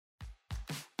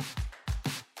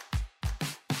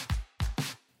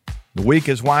The week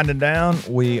is winding down.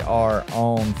 We are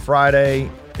on Friday.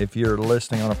 If you're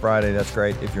listening on a Friday, that's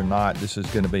great. If you're not, this is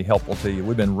going to be helpful to you.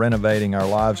 We've been renovating our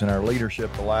lives and our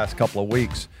leadership the last couple of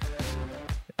weeks.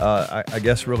 I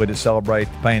guess really to celebrate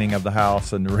the painting of the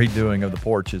house and the redoing of the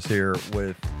porches here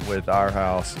with our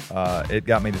house. It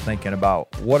got me to thinking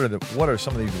about what are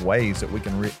some of these ways that we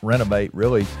can renovate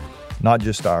really not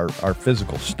just our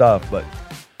physical stuff, but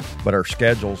our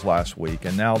schedules last week.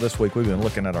 And now this week we've been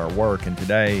looking at our work. And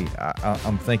today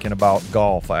I'm thinking about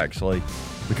golf, actually,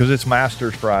 because it's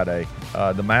Masters Friday.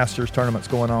 The Masters tournament's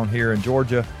going on here in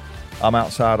Georgia. I'm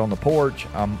outside on the porch.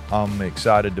 I'm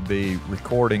excited to be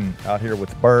recording out here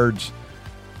with birds.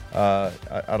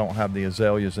 I don't have the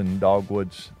azaleas and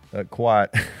dogwoods quite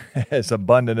as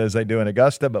abundant as they do in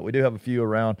Augusta, but we do have a few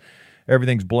around.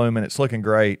 Everything's blooming. It's looking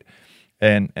great.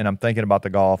 And I'm thinking about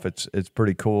the golf. It's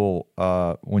pretty cool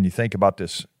when you think about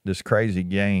this crazy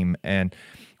game. And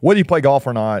whether you play golf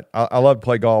or not, I love to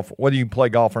play golf. Whether you play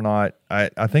golf or not,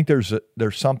 I think there's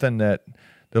something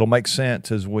that'll make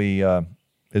sense as we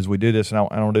do this. And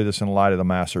I don't do this in the light of the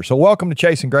Masters. So welcome to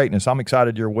Chasing Greatness. I'm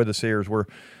excited you're with us here. As we're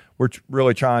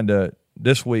really trying to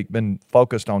this week been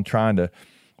focused on trying to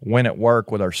win at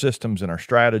work with our systems and our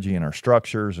strategy and our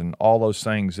structures and all those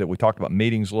things that we talked about,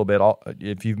 meetings a little bit.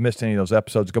 If you've missed any of those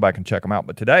episodes, go back and check them out.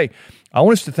 But today, I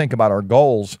want us to think about our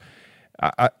goals.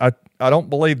 I don't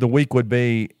believe the week would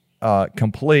be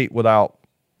complete without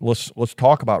let's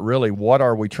talk about really what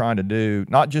are we trying to do,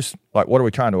 not just like what are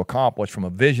we trying to accomplish from a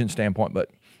vision standpoint,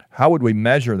 but how would we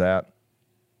measure that?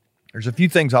 There's a few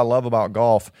things I love about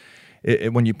golf.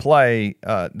 When you play,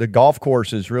 the golf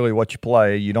course is really what you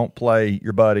play. You don't play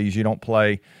your buddies. You don't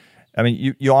play. I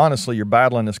mean, you honestly, you're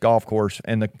battling this golf course,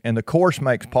 and the course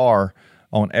makes par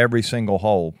on every single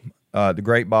hole. The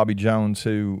great Bobby Jones,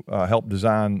 who helped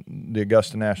design the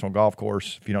Augusta National Golf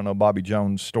Course. If you don't know Bobby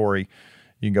Jones' story,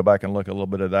 you can go back and look at a little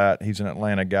bit of that. He's an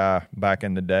Atlanta guy back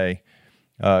in the day.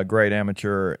 Great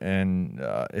amateur, and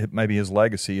maybe his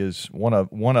legacy is one of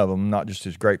them. Not just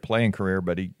his great playing career,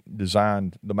 but he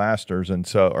designed the Masters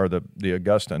or the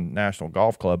Augusta National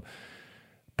Golf Club.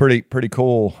 Pretty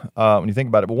cool when you think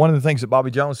about it. But one of the things that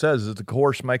Bobby Jones says is the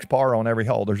course makes par on every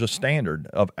hole. There's a standard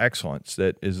of excellence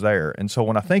that is there, and so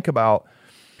when I think about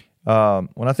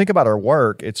our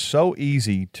work, it's so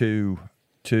easy to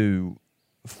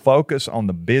focus on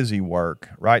the busy work,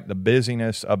 right? The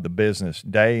busyness of the business,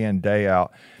 day in, day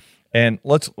out. And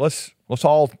let's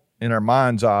all in our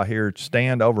mind's eye here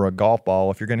stand over a golf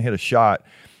ball. If you're going to hit a shot,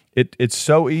 it's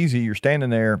so easy. You're standing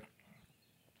there,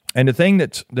 and the thing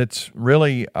that's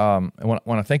really when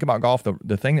I think about golf,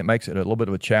 the thing that makes it a little bit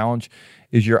of a challenge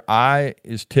is your eye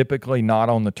is typically not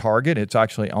on the target; it's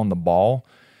actually on the ball.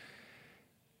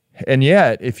 And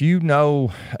yet, if you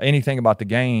know anything about the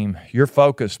game, your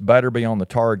focus better be on the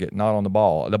target, not on the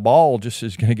ball. The ball just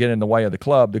is going to get in the way of the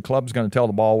club. The club's going to tell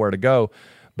the ball where to go.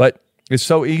 But it's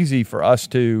so easy for us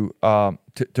to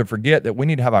forget that we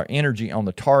need to have our energy on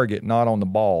the target, not on the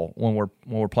ball when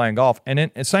we're playing golf. And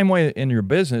in the same way in your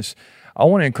business, I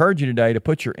want to encourage you today to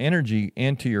put your energy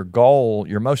into your goal,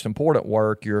 your most important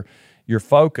work, your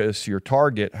focus, your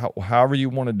target, however you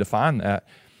want to define that.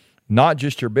 Not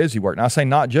just your busy work. Now, I say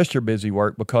not just your busy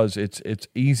work because it's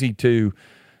easy to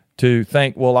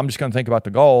think, well, I'm just going to think about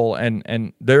the goal,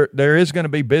 and there is going to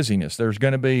be busyness. There's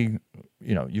going to be,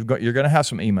 you're going to have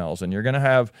some emails, and you're going to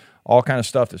have all kind of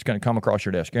stuff that's going to come across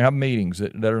your desk. You're going to have meetings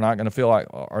that are not going to feel like,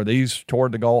 are these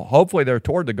toward the goal? Hopefully they're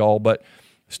toward the goal, but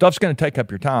stuff's going to take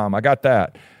up your time. I got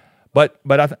that. But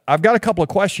I've got a couple of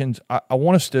questions I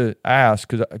want us to ask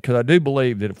because I do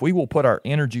believe that if we will put our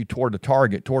energy toward the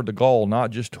target, toward the goal, not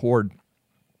just toward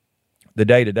the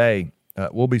day-to-day,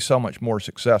 we'll be so much more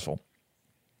successful.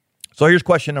 So here's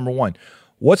question number one.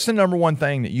 What's the number one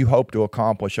thing that you hope to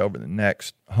accomplish over the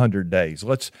next 100 days?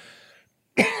 Let's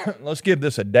give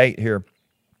this a date here.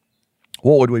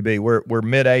 What would we be? We're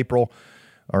mid-April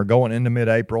or going into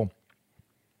mid-April.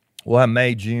 We'll have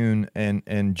May, June,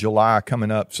 and July coming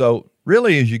up. So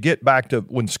really, as you get back to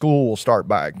when school will start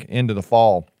back into the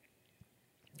fall,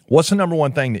 what's the number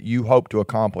one thing that you hope to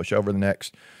accomplish over the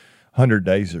next 100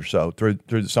 days or so through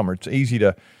the summer? It's easy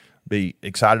to be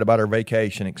excited about our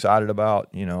vacation, excited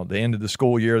about the end of the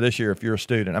school year this year if you're a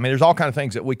student. I mean, there's all kinds of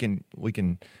things that we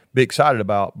can be excited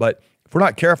about, but if we're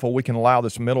not careful, we can allow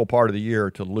this middle part of the year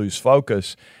to lose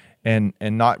focus and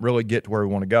not really get to where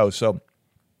we want to go. So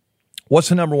what's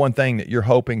the number one thing that you're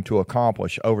hoping to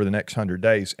accomplish over the next 100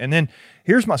 days? And then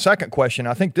here's my second question.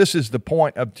 I think this is the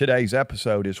point of today's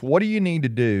episode is what do you need to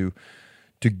do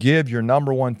to give your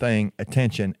number one thing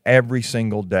attention every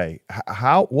single day?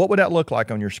 What would that look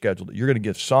like on your schedule? That you're going to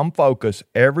give some focus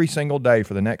every single day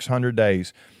for the next 100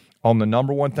 days on the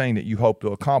number one thing that you hope to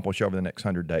accomplish over the next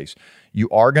 100 days. You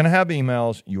are going to have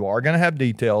emails. You are going to have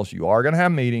details. You are going to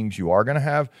have meetings. You are going to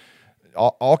have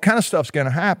all kind of stuff's going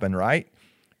to happen, right?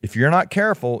 If you're not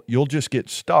careful, you'll just get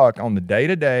stuck on the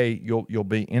day-to-day. You'll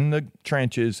be in the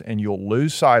trenches, and you'll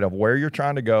lose sight of where you're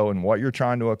trying to go and what you're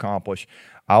trying to accomplish.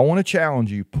 I want to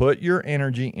challenge you, put your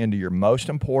energy into your most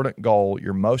important goal,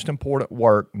 your most important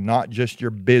work, not just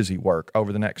your busy work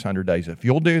over the next 100 days. If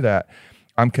you'll do that,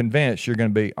 I'm convinced you're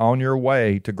going to be on your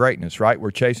way to greatness, right?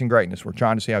 We're chasing greatness. We're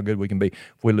trying to see how good we can be.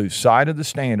 If we lose sight of the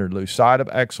standard, lose sight of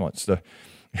excellence,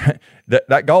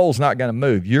 that goal is not going to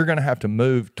move. You're going to have to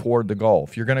move toward the goal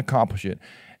if you're going to accomplish it.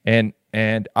 And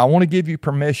I want to give you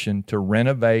permission to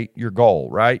renovate your goal,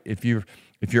 right? If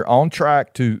you're on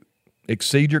track to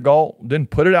exceed your goal, then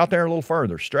put it out there a little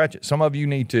further, stretch it. Some of you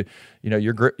need to,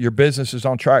 your business is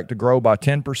on track to grow by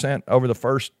 10% over the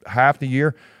first half of the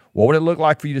year. What would it look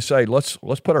like for you to say, let's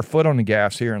put our foot on the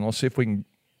gas here and let's see if we can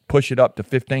push it up to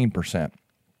 15%.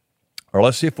 Or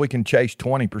let's see if we can chase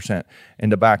 20% in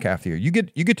the back half of the year. You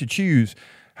get to choose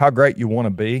how great you want to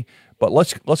be, but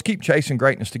let's keep chasing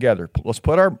greatness together. Let's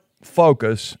put our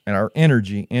focus and our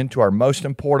energy into our most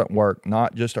important work,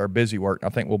 not just our busy work. I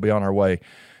think we'll be on our way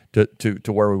to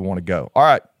where we want to go. All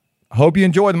right. Hope you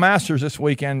enjoy the Masters this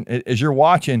weekend. As you're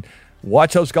watching,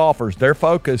 watch those golfers. Their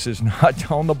focus is not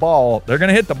on the ball. They're going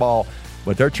to hit the ball,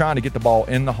 but they're trying to get the ball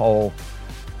in the hole,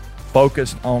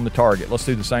 focused on the target. Let's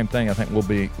do the same thing. I think we'll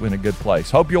be in a good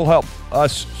place. Hope you'll help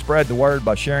us spread the word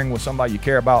by sharing with somebody you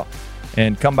care about,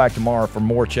 and come back tomorrow for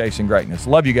more Chasing Greatness.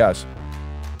 Love you guys.